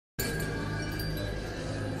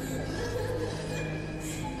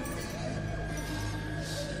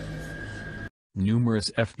Numerous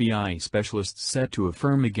FBI specialists set to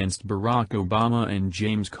affirm against Barack Obama and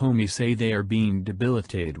James Comey say they are being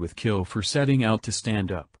debilitated with guilt for setting out to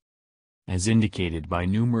stand up. As indicated by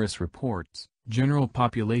numerous reports, general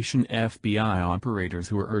population FBI operators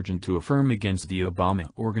who are urgent to affirm against the Obama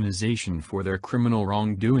organization for their criminal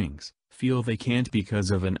wrongdoings, feel they can't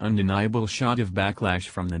because of an undeniable shot of backlash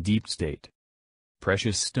from the deep state.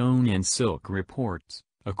 Precious Stone and Silk reports,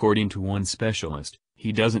 according to one specialist,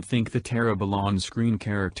 he doesn't think the terrible on-screen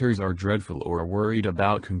characters are dreadful or worried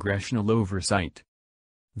about congressional oversight.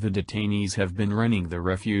 The detainees have been running the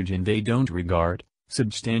refuge and they don't regard,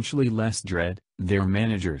 substantially less dread, their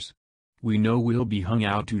managers. We know we'll be hung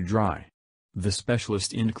out to dry. The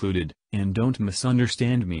specialist included, and don't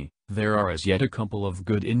misunderstand me, there are as yet a couple of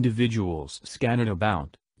good individuals scattered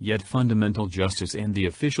about, yet fundamental justice and the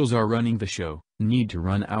officials are running the show, need to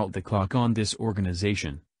run out the clock on this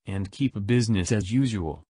organization, and keep business as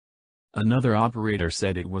usual. Another operator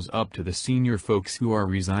said it was up to the senior folks who are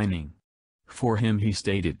resigning. For him, he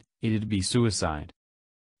stated, it'd be suicide.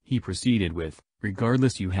 He proceeded with,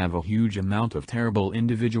 regardless, you have a huge amount of terrible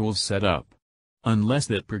individuals set up. Unless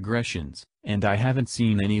that progressions, and I haven't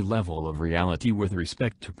seen any level of reality with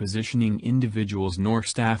respect to positioning individuals nor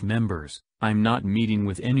staff members, I'm not meeting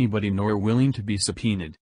with anybody nor willing to be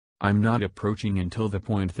subpoenaed. I'm not approaching until the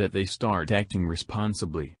point that they start acting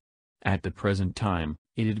responsibly. At the present time,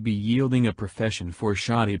 it'd be yielding a profession for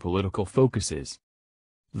shoddy political focuses.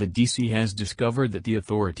 The DC has discovered that the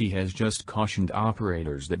authority has just cautioned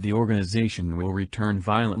operators that the organization will return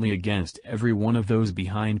violently against every one of those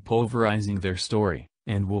behind pulverizing their story,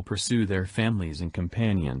 and will pursue their families and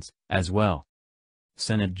companions, as well.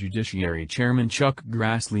 Senate Judiciary Chairman Chuck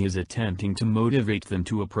Grassley is attempting to motivate them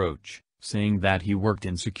to approach, saying that he worked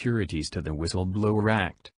in securities to the Whistleblower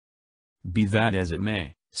Act. Be that as it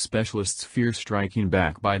may, specialists fear striking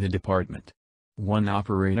back by the department. One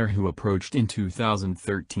operator who approached in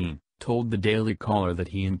 2013, told the Daily Caller that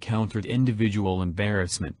he encountered individual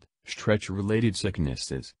embarrassment, stretch-related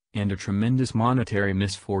sicknesses, and a tremendous monetary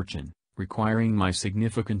misfortune, requiring my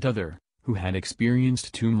significant other, who had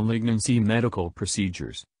experienced 2 malignancy medical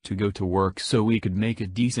procedures, to go to work so we could make a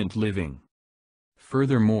decent living.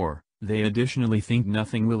 Furthermore, they additionally think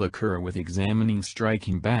nothing will occur with examining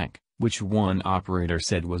striking back, which one operator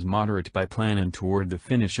said was moderate by plan, and toward the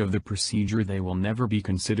finish of the procedure they will never be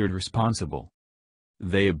considered responsible.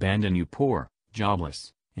 They abandon you poor,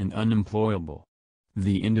 jobless, and unemployable.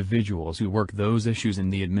 The individuals who work those issues in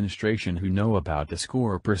the administration who know about the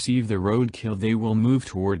score perceive the roadkill they will move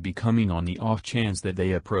toward becoming on the off chance that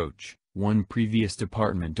they approach, one previous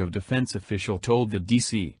Department of Defense official told the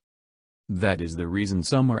DC. That is the reason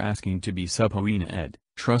some are asking to be subpoenaed,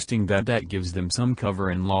 trusting that gives them some cover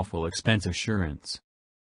and lawful expense assurance.